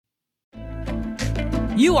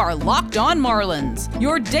You are Locked On Marlins,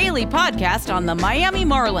 your daily podcast on the Miami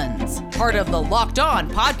Marlins. Part of the Locked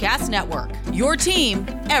On Podcast Network, your team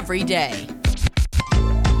every day.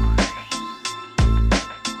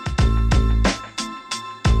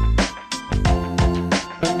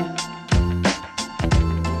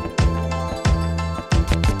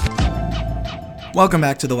 Welcome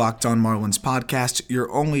back to the Locked On Marlins podcast,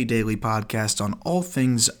 your only daily podcast on all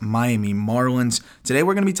things Miami Marlins. Today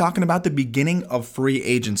we're going to be talking about the beginning of free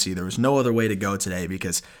agency. There was no other way to go today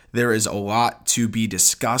because there is a lot to be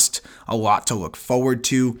discussed, a lot to look forward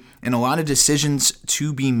to, and a lot of decisions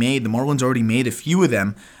to be made. The Marlins already made a few of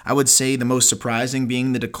them. I would say the most surprising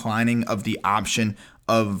being the declining of the option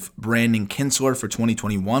of Brandon Kintzler for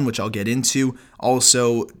 2021, which I'll get into.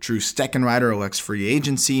 Also, Drew Steckenrider elects free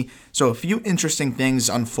agency. So a few interesting things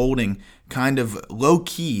unfolding kind of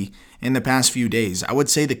low-key in the past few days. I would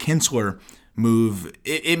say the Kintzler move,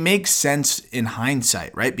 it makes sense in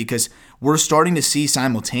hindsight, right? Because we're starting to see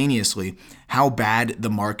simultaneously how bad the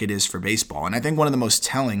market is for baseball. And I think one of the most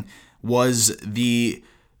telling was the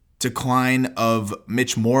decline of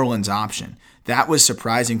Mitch Moreland's option. That was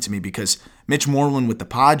surprising to me because Mitch Moreland with the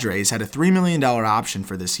Padres had a $3 million option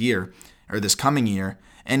for this year, or this coming year,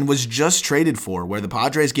 and was just traded for, where the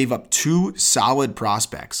Padres gave up two solid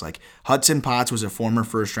prospects. Like Hudson Potts was a former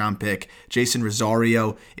first-round pick. Jason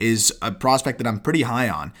Rosario is a prospect that I'm pretty high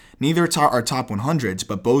on. Neither are top 100s,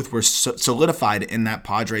 but both were solidified in that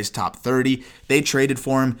Padres top 30. They traded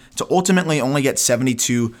for him to ultimately only get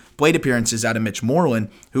 72 plate appearances out of Mitch Moreland,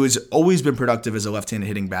 who has always been productive as a left-handed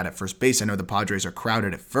hitting bat at first base. I know the Padres are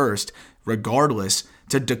crowded at first. Regardless,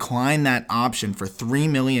 to decline that option for $3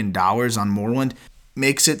 million on Moreland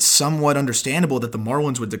makes it somewhat understandable that the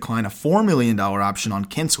Marlins would decline a $4 million option on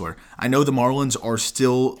Kintzler. I know the Marlins are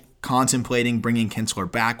still contemplating bringing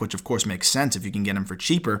Kintzler back, which of course makes sense if you can get him for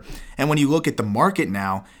cheaper. And when you look at the market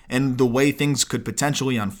now and the way things could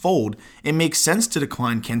potentially unfold, it makes sense to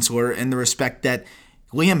decline Kintzler in the respect that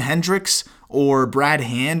Liam Hendricks or Brad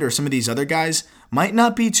Hand or some of these other guys might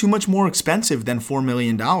not be too much more expensive than $4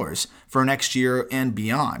 million for next year and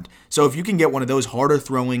beyond. So if you can get one of those harder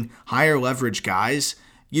throwing, higher leverage guys,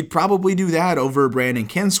 you'd probably do that over Brandon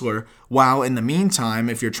Kintzler, while in the meantime,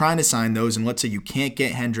 if you're trying to sign those and let's say you can't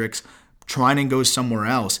get Hendricks, trying to go somewhere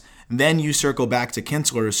else, then you circle back to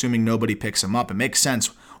Kintzler assuming nobody picks him up. It makes sense.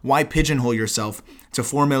 Why pigeonhole yourself to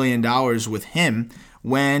 $4 million with him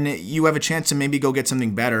when you have a chance to maybe go get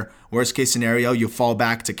something better? Worst case scenario, you fall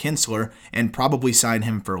back to Kintzler and probably sign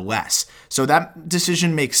him for less. So that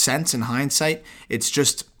decision makes sense in hindsight. It's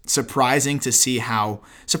just surprising to see how,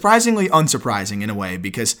 surprisingly unsurprising in a way,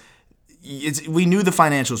 because we knew the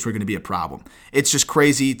financials were going to be a problem. It's just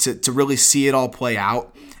crazy to really see it all play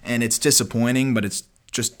out, and it's disappointing, but it's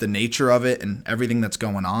just the nature of it and everything that's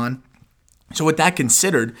going on. So with that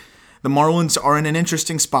considered, the Marlins are in an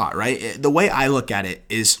interesting spot, right? The way I look at it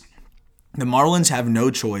is the Marlins have no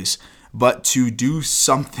choice but to do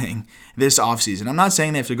something this offseason. I'm not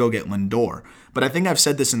saying they have to go get Lindor, but I think I've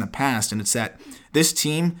said this in the past, and it's that this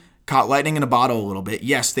team caught lightning in a bottle a little bit.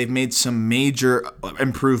 Yes, they've made some major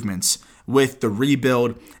improvements with the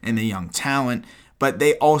rebuild and the young talent, but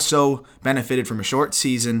they also benefited from a short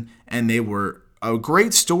season, and they were a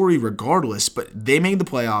great story regardless, but they made the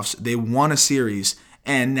playoffs, they won a series,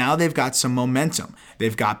 and now they've got some momentum.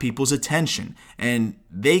 They've got people's attention, and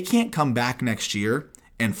they can't come back next year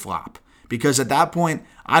and flop. Because at that point,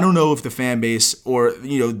 I don't know if the fan base or,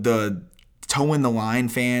 the toe-in the line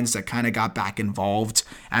fans that kind of got back involved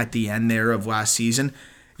at the end there of last season,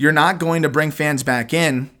 you're not going to bring fans back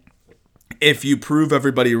in if you prove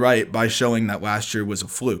everybody right by showing that last year was a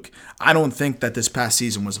fluke. I don't think that this past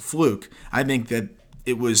season was a fluke. I think that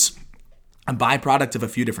it was a byproduct of a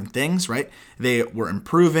few different things, right? They were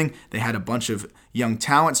improving. They had a bunch of young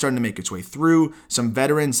talent starting to make its way through, some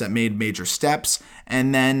veterans that made major steps,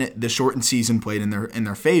 and then the shortened season played in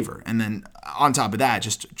their favor. And then on top of that,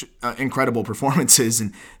 just incredible performances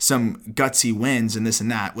and some gutsy wins and this and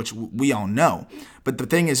that, which we all know. But the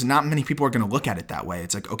thing is, not many people are going to look at it that way.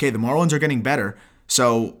 It's like, okay, the Marlins are getting better,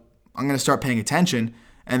 so I'm going to start paying attention.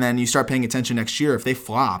 And then you start paying attention next year. If they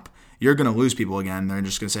flop, you're going to lose people again. They're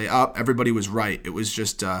just going to say, oh, everybody was right. It was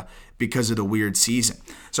just because of the weird season.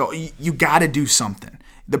 So you got to do something.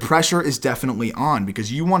 The pressure is definitely on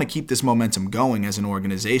because you want to keep this momentum going as an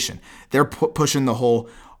organization. They're pushing the whole,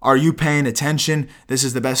 are you paying attention? This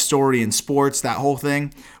is the best story in sports, that whole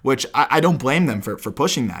thing, which I don't blame them for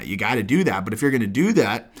pushing that. You got to do that. But if you're going to do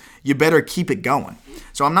that, you better keep it going.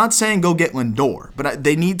 So I'm not saying go get Lindor, but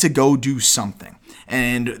they need to go do something.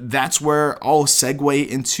 And that's where I'll segue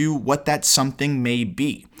into what that something may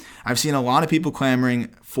be. I've seen a lot of people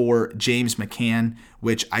clamoring for James McCann,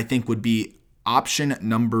 which I think would be option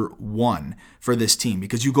number one for this team,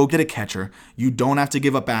 because you go get a catcher. You don't have to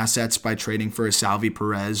give up assets by trading for a Salvi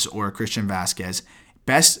Perez or a Christian Vasquez.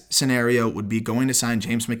 Best scenario would be going to sign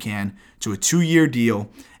James McCann to a 2-year deal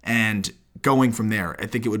and going from there. I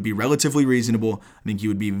think it would be relatively reasonable. I think he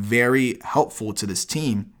would be very helpful to this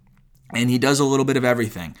team. And he does a little bit of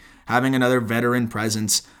everything. Having another veteran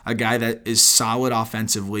presence, a guy that is solid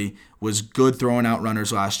offensively, was good throwing out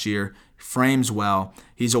runners last year, frames well.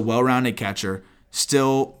 He's a well-rounded catcher.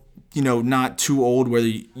 Still, not too old where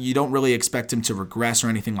you don't really expect him to regress or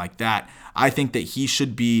anything like that. I think that he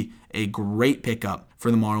should be a great pickup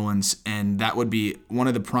for the Marlins, and that would be one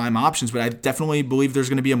of the prime options, but I definitely believe there's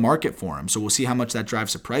going to be a market for him. So we'll see how much that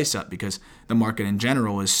drives the price up, because the market in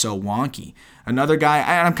general is so wonky. Another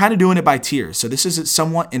guy, I'm kind of doing it by tiers, so this is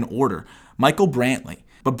somewhat in order. Michael Brantley.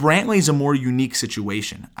 But Brantley's a more unique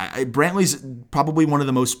situation. Brantley's probably one of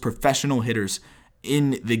the most professional hitters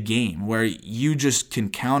in the game, where you just can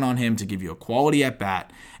count on him to give you a quality at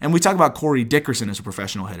bat. And we talk about Corey Dickerson as a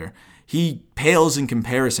professional hitter. He pales in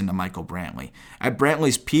comparison to Michael Brantley. At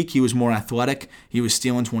Brantley's peak, he was more athletic. He was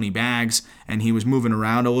stealing 20 bags, and he was moving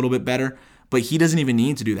around a little bit better. But he doesn't even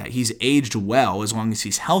need to do that. He's aged well as long as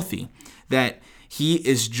he's healthy. That he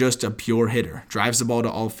is just a pure hitter. Drives the ball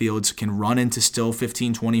to all fields, can run into still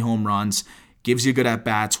 15, 20 home runs, gives you good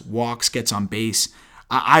at-bats, walks, gets on base.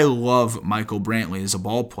 I love Michael Brantley as a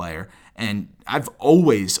ball player, and I've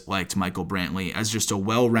always liked Michael Brantley as just a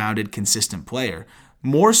well-rounded, consistent player.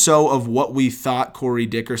 More so of what we thought Corey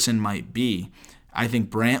Dickerson might be. I think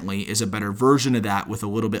Brantley is a better version of that with a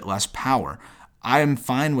little bit less power. I am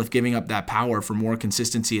fine with giving up that power for more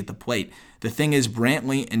consistency at the plate. The thing is,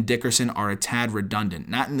 Brantley and Dickerson are a tad redundant,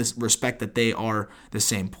 not in the respect that they are the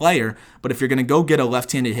same player, but if you're going to go get a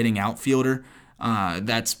left-handed hitting outfielder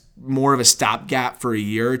that's more of a stopgap for a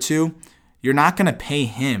year or two, you're not going to pay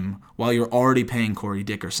him while you're already paying Corey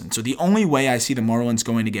Dickerson. So the only way I see the Marlins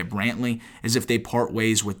going to get Brantley is if they part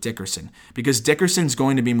ways with Dickerson, because Dickerson's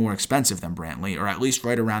going to be more expensive than Brantley, or at least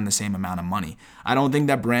right around the same amount of money. I don't think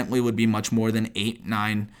that Brantley would be much more than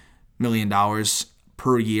 $8-9 million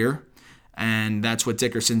per year, and that's what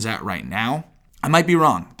Dickerson's at right now. I might be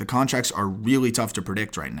wrong. The contracts are really tough to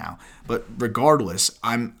predict right now, but regardless,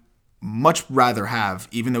 I'm much rather have,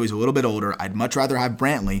 even though he's a little bit older, I'd much rather have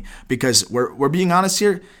Brantley, because we're being honest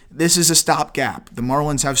here, this is a stopgap. The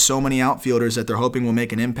Marlins have so many outfielders that they're hoping will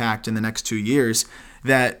make an impact in the next 2 years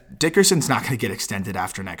that Dickerson's not going to get extended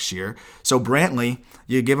after next year. So Brantley,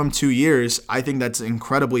 you give him 2 years, I think that's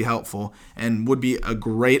incredibly helpful and would be a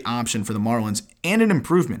great option for the Marlins and an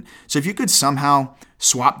improvement. So if you could somehow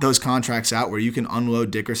swap those contracts out where you can unload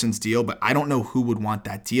Dickerson's deal, but I don't know who would want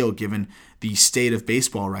that deal given the state of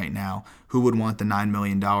baseball right now. Who would want the $9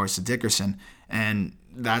 million to Dickerson? And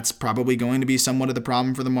that's probably going to be somewhat of the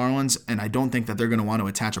problem for the Marlins, and I don't think that they're going to want to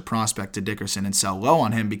attach a prospect to Dickerson and sell low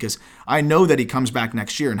on him, because I know that he comes back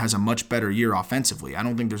next year and has a much better year offensively. I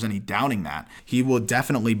don't think there's any doubting that. He will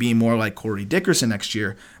definitely be more like Corey Dickerson next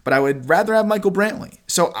year, but I would rather have Michael Brantley.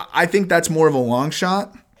 So I think that's more of a long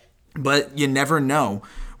shot, but you never know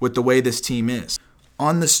with the way this team is.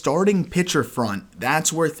 On the starting pitcher front,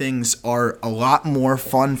 that's where things are a lot more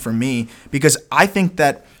fun for me, because I think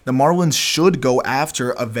that the Marlins should go after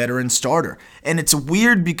a veteran starter. And it's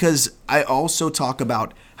weird because I also talk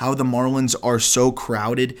about how the Marlins are so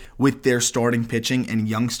crowded with their starting pitching and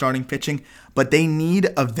young starting pitching, but they need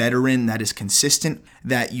a veteran that is consistent,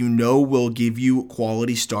 that will give you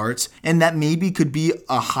quality starts, and that maybe could be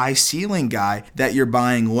a high ceiling guy that you're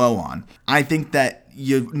buying low on. I think that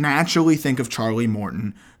you naturally think of Charlie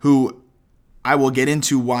Morton, who I will get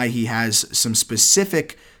into why he has some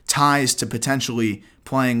specific ties to potentially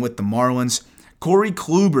playing with the Marlins. Corey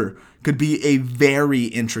Kluber could be a very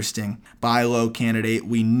interesting buy low candidate.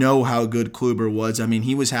 We know how good Kluber was. I mean,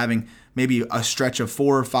 he was having maybe a stretch of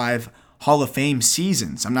 4 or 5 Hall of Fame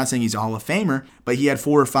seasons. I'm not saying he's a Hall of Famer, but he had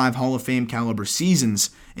 4 or 5 Hall of Fame caliber seasons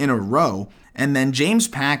in a row. And then James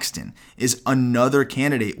Paxton is another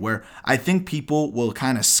candidate where I think people will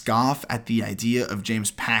kind of scoff at the idea of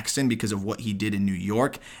James Paxton because of what he did in New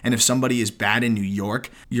York. And if somebody is bad in New York,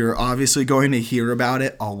 you're obviously going to hear about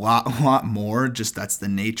it a lot more. Just that's the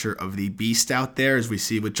nature of the beast out there, as we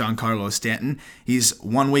see with Giancarlo Stanton. He's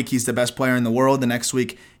 1 week he's the best player in the world, the next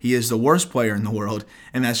week he is the worst player in the world,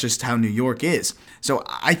 and that's just how New York is. So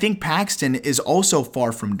I think Paxton is also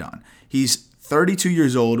far from done. He's 32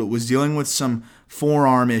 years old, was dealing with some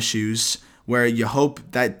forearm issues where you hope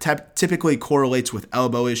that typically correlates with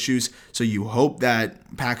elbow issues. So you hope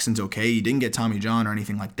that Paxton's okay. He didn't get Tommy John or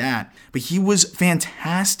anything like that, but he was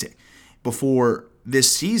fantastic before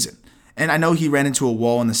this season. And I know he ran into a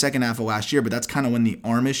wall in the second half of last year, but that's kind of when the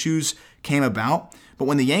arm issues came about. But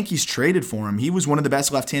when the Yankees traded for him, he was one of the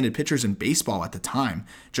best left-handed pitchers in baseball at the time,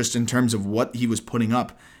 just in terms of what he was putting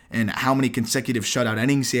up and how many consecutive shutout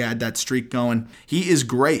innings he had that streak going. He is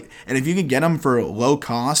great. And if you can get him for low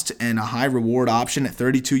cost and a high reward option at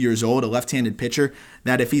 32 years old, a left-handed pitcher,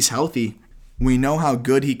 that if he's healthy, we know how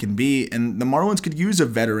good he can be, and the Marlins could use a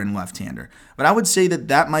veteran left-hander. But I would say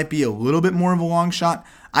that might be a little bit more of a long shot.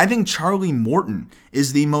 I think Charlie Morton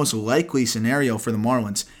is the most likely scenario for the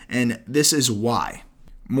Marlins, and this is why.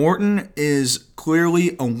 Morton is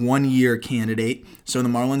clearly a one-year candidate, so the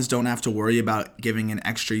Marlins don't have to worry about giving an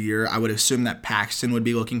extra year. I would assume that Paxton would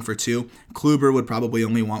be looking for 2. Kluber would probably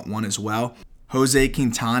only want 1 as well. Jose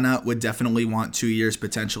Quintana would definitely want 2 years,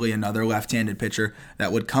 potentially another left-handed pitcher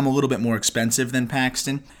that would come a little bit more expensive than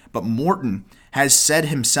Paxton. But Morton has said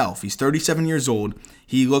himself, he's 37 years old,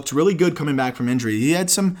 he looked really good coming back from injury. He had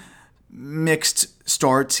some mixed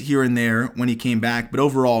starts here and there when he came back, but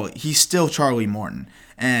overall, he's still Charlie Morton.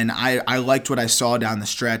 And I liked what I saw down the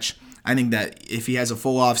stretch. I think that if he has a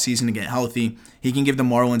full offseason to get healthy, he can give the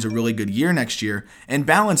Marlins a really good year next year and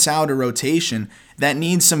balance out a rotation that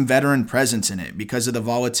needs some veteran presence in it because of the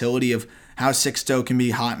volatility of how Sixto can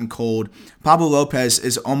be hot and cold. Pablo Lopez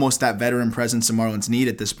is almost that veteran presence the Marlins need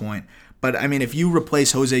at this point. But, I mean, if you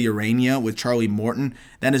replace Jose Urania with Charlie Morton,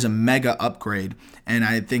 that is a mega upgrade. And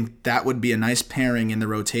I think that would be a nice pairing in the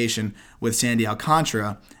rotation with Sandy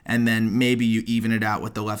Alcantara. And then maybe you even it out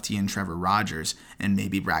with the lefty and Trevor Rogers and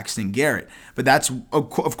maybe Braxton Garrett. But that's,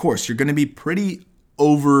 of course, you're going to be pretty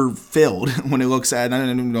overfilled when it looks at, I don't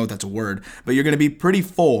even know if that's a word, but you're going to be pretty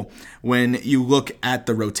full when you look at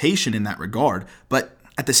the rotation in that regard. But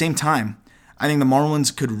at the same time, I think the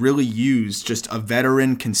Marlins could really use just a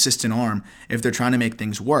veteran, consistent arm if they're trying to make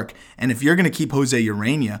things work. And if you're going to keep Jose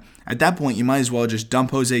Urania, at that point, you might as well just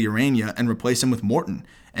dump Jose Urania and replace him with Morton.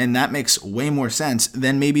 And that makes way more sense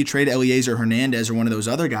than maybe trade Eliezer Hernandez or one of those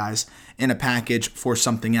other guys in a package for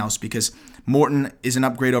something else, because Morton is an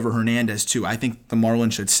upgrade over Hernandez too. I think the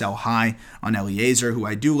Marlins should sell high on Eliezer, who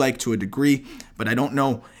I do like to a degree, but I don't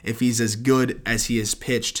know if he's as good as he has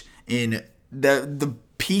pitched in the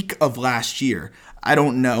peak of last year. I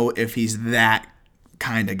don't know if he's that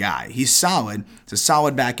kind of guy. He's solid. It's a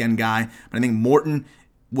solid back-end guy, but I think Morton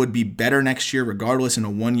would be better next year regardless in a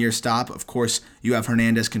one-year stop. Of course, you have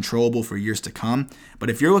Hernandez controllable for years to come, but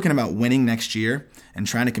if you're looking about winning next year and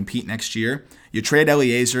trying to compete next year, you trade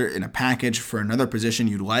Eliezer in a package for another position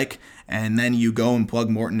you'd like, and then you go and plug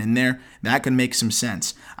Morton in there. That could make some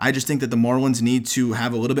sense. I just think that the Marlins need to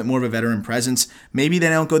have a little bit more of a veteran presence. Maybe they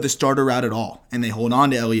don't go the starter route at all, and they hold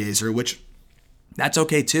on to Eliezer, which that's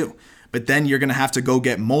okay too. But then you're going to have to go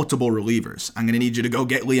get multiple relievers. I'm going to need you to go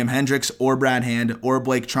get Liam Hendricks or Brad Hand or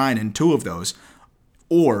Blake Trinan, 2 of those,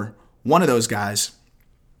 or one of those guys,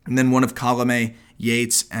 and then one of Colome,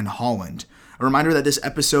 Yates, and Holland. A reminder that this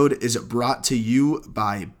episode is brought to you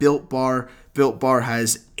by Built Bar. Built Bar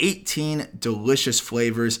has 18 delicious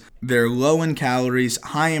flavors. They're low in calories,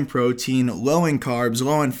 high in protein, low in carbs,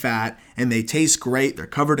 low in fat, and they taste great. They're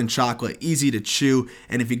covered in chocolate, easy to chew.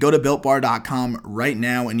 And if you go to BuiltBar.com right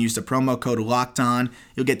now and use the promo code LOCKEDON,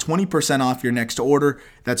 you'll get 20% off your next order.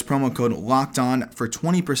 That's promo code LOCKEDON for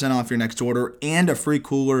 20% off your next order and a free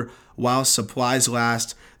cooler while supplies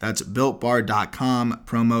last. That's BuiltBar.com,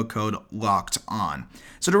 promo code LOCKEDON.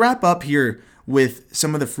 So to wrap up here with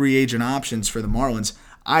some of the free agent options for the Marlins,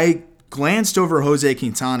 I glanced over Jose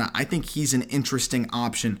Quintana. I think he's an interesting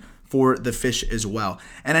option for the Fish as well.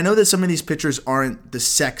 And I know that some of these pitchers aren't the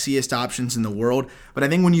sexiest options in the world, but I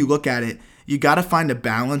think when you look at it, you got to find a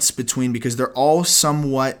balance between, because they're all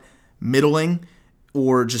somewhat middling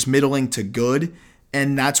or just middling to good.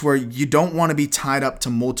 And that's where you don't want to be tied up to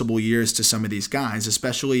multiple years to some of these guys,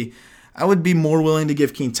 especially I would be more willing to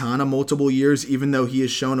give Quintana multiple years, even though he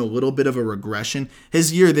has shown a little bit of a regression.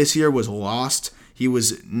 His year this year was lost. He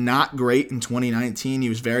was not great in 2019. He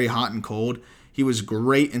was very hot and cold. He was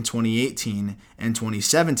great in 2018 and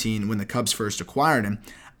 2017 when the Cubs first acquired him.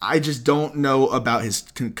 I just don't know about his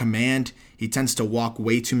command. He tends to walk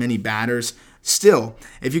way too many batters. Still,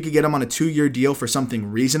 if you could get him on a 2-year deal for something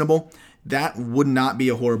reasonable, that would not be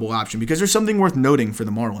a horrible option, because there's something worth noting for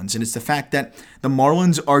the Marlins, and it's the fact that the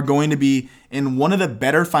Marlins are going to be in one of the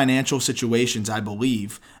better financial situations, I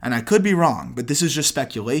believe, and I could be wrong, but this is just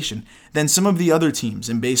speculation, than some of the other teams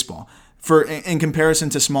in baseball in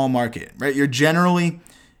comparison to small market, right?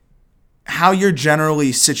 How you're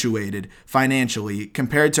generally situated financially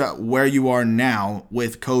compared to where you are now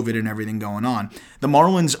with COVID and everything going on. The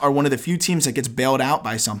Marlins are one of the few teams that gets bailed out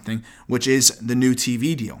by something, which is the new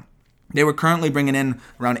TV deal. They were currently bringing in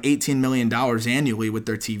around $18 million annually with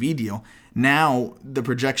their TV deal. Now the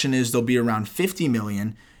projection is they'll be around $50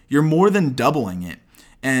 million. You're more than doubling it.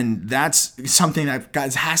 And that's something that,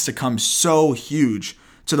 guys, has to come so huge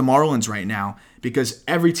to the Marlins right now, because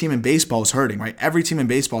every team in baseball is hurting, right? Every team in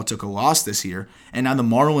baseball took a loss this year, and now the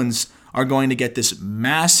Marlins are going to get this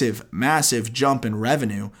massive, massive jump in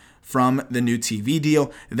revenue from the new TV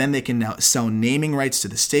deal. Then they can now sell naming rights to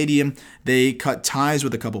the stadium. They cut ties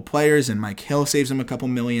with a couple players, and Mike Hill saves them a couple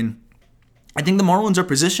million. I think the Marlins are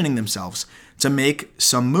positioning themselves to make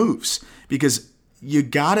some moves, because you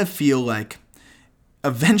gotta feel like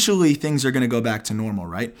eventually things are going to go back to normal,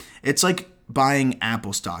 right? It's like buying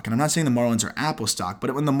Apple stock. And I'm not saying the Marlins are Apple stock,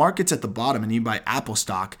 but when the market's at the bottom and you buy Apple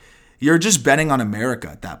stock, you're just betting on America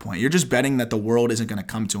at that point. You're just betting that the world isn't going to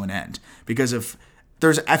come to an end. Because if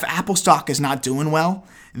Apple stock is not doing well,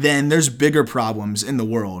 then there's bigger problems in the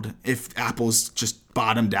world if Apple's just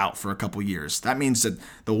bottomed out for a couple years. That means that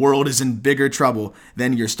the world is in bigger trouble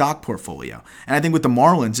than your stock portfolio. And I think with the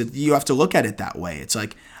Marlins, you have to look at it that way. It's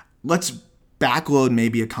like, let's backload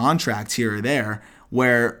maybe a contract here or there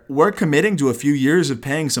where we're committing to a few years of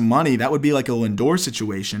paying some money. That would be like a Lindor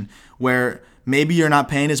situation where maybe you're not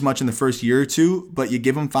paying as much in the first year or two, but you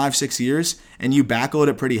give them 5-6 years and you backload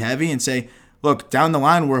it pretty heavy and say, look, down the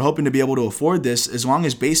line, we're hoping to be able to afford this as long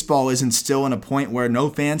as baseball isn't still in a point where no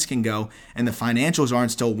fans can go and the financials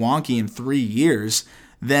aren't still wonky in 3 years,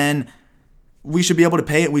 then we should be able to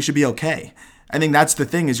pay it. We should be okay. I think that's the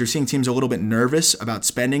thing, is you're seeing teams a little bit nervous about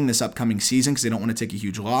spending this upcoming season because they don't want to take a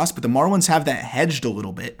huge loss. But the Marlins have that hedged a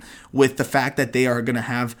little bit with the fact that they are going to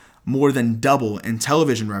have more than double in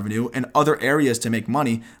television revenue and other areas to make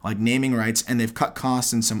money, like naming rights, and they've cut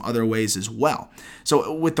costs in some other ways as well.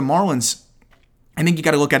 So with the Marlins, I think you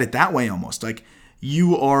got to look at it that way almost. Like,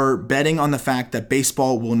 you are betting on the fact that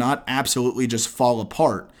baseball will not absolutely just fall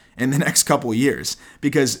apart in the next couple of years.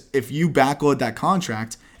 Because if you backload that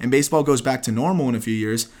contract and baseball goes back to normal in a few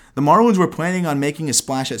years, the Marlins were planning on making a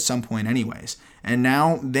splash at some point anyways. And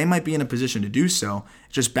now they might be in a position to do so.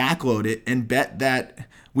 Just backload it and bet that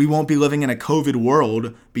we won't be living in a COVID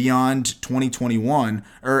world beyond 2021,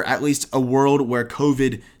 or at least a world where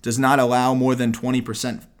COVID does not allow more than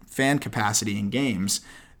 20% fan capacity in games.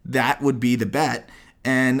 That would be the bet.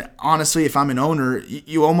 And honestly, if I'm an owner,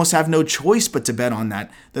 you almost have no choice but to bet on that.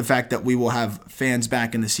 The fact that we will have fans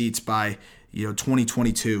back in the seats by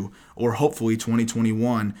 2022 or hopefully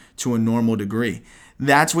 2021 to a normal degree.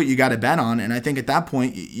 That's what you got to bet on. And I think at that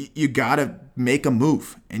point, you got to make a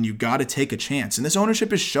move and you got to take a chance. And this ownership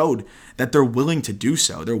has showed that they're willing to do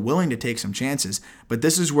so. They're willing to take some chances. But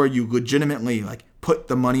this is where you legitimately put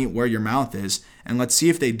the money where your mouth is, and let's see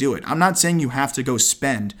if they do it. I'm not saying you have to go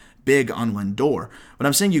spend big on Lindor, but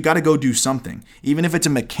I'm saying you got to go do something. Even if it's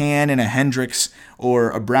a McCann and a Hendricks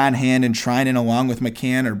or a Brad Hand and Trinan along with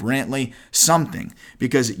McCann or Brantley, something.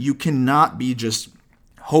 Because you cannot be just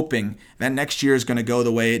hoping that next year is going to go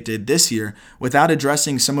the way it did this year without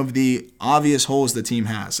addressing some of the obvious holes the team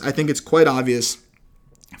has. I think it's quite obvious.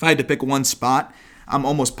 If I had to pick one spot, I'm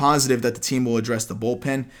almost positive that the team will address the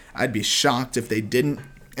bullpen. I'd be shocked if they didn't.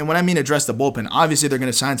 And when I mean address the bullpen, obviously they're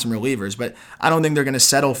going to sign some relievers, but I don't think they're going to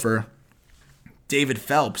settle for David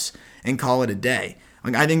Phelps and call it a day.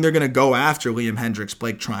 I think they're going to go after Liam Hendricks,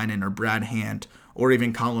 Blake Trinan, or Brad Hand, or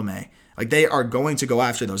even Colomé. They are going to go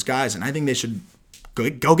after those guys, and I think they should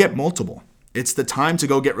go get multiple. It's the time to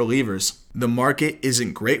go get relievers. The market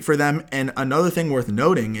isn't great for them. And another thing worth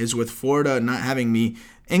noting is with Florida not having the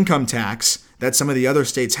income tax that some of the other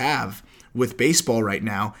states have with baseball right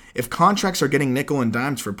now, if contracts are getting nickel and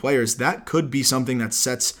dimes for players, that could be something that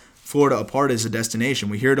sets Florida apart as a destination.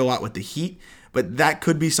 We hear it a lot with the Heat, but that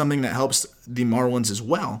could be something that helps the Marlins as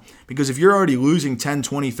well. Because if you're already losing 10,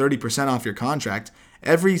 20, 30% off your contract,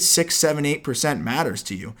 every 6, 7, 8% matters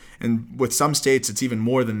to you. And with some states, it's even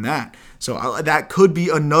more than that. So that could be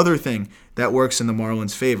another thing that works in the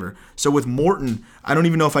Marlins' favor. So with Morton, I don't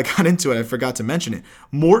even know if I got into it. I forgot to mention it.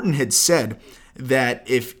 Morton had said that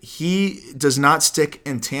if he does not stick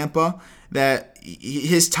in Tampa, that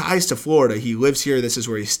his ties to Florida, he lives here, this is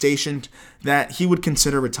where he's stationed, that he would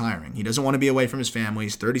consider retiring. He doesn't want to be away from his family.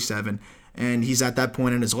 He's 37, and he's at that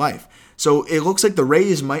point in his life. So it looks like the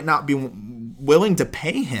Rays might not be willing to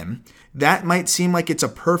pay him. That might seem like it's a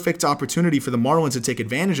perfect opportunity for the Marlins to take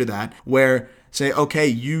advantage of that, where say, okay,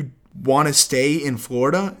 you want to stay in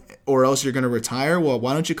Florida or else you're going to retire? Well,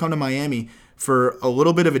 why don't you come to Miami for a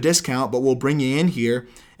little bit of a discount, but we'll bring you in here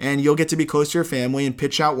and you'll get to be close to your family and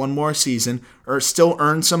pitch out one more season or still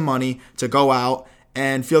earn some money to go out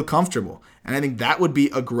and feel comfortable. And I think that would be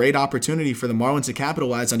a great opportunity for the Marlins to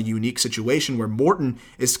capitalize on a unique situation where Morton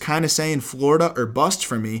is kind of saying Florida or bust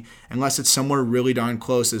for me, unless it's somewhere really darn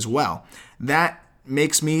close as well. That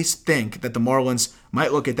makes me think that the Marlins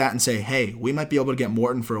might look at that and say, hey, we might be able to get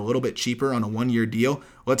Morton for a little bit cheaper on a one-year deal.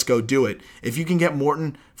 Let's go do it. If you can get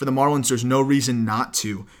Morton for the Marlins, there's no reason not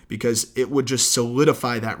to, because it would just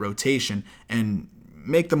solidify that rotation and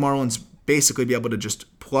make the Marlins basically be able to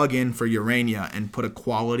just plug in for Urania and put a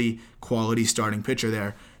quality starting pitcher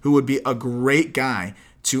there who would be a great guy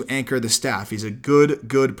to anchor the staff. He's a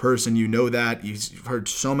good person. You know that. You've heard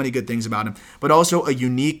so many good things about him, but also a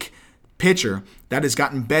unique pitcher that has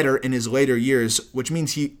gotten better in his later years, which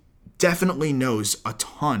means he definitely knows a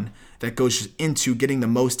ton that goes into getting the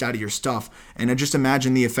most out of your stuff. And I just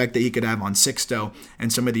imagine the effect that he could have on Sixto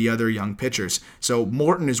and some of the other young pitchers. So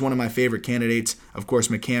Morton is one of my favorite candidates. Of course,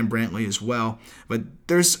 McCann Brantley as well. But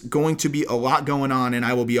there's going to be a lot going on, and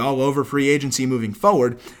I will be all over free agency moving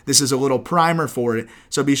forward. This is a little primer for it.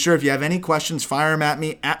 So be sure if you have any questions, fire them at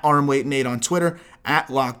me at ArmWait8 on Twitter, at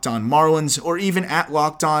Locked On Marlins, or even at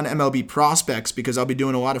Locked On MLB Prospects, because I'll be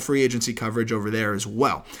doing a lot of free agency coverage over there as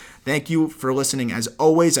well. Thank you for listening as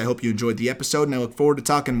always. I hope you enjoyed the episode, and I look forward to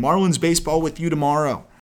talking Marlins baseball with you tomorrow.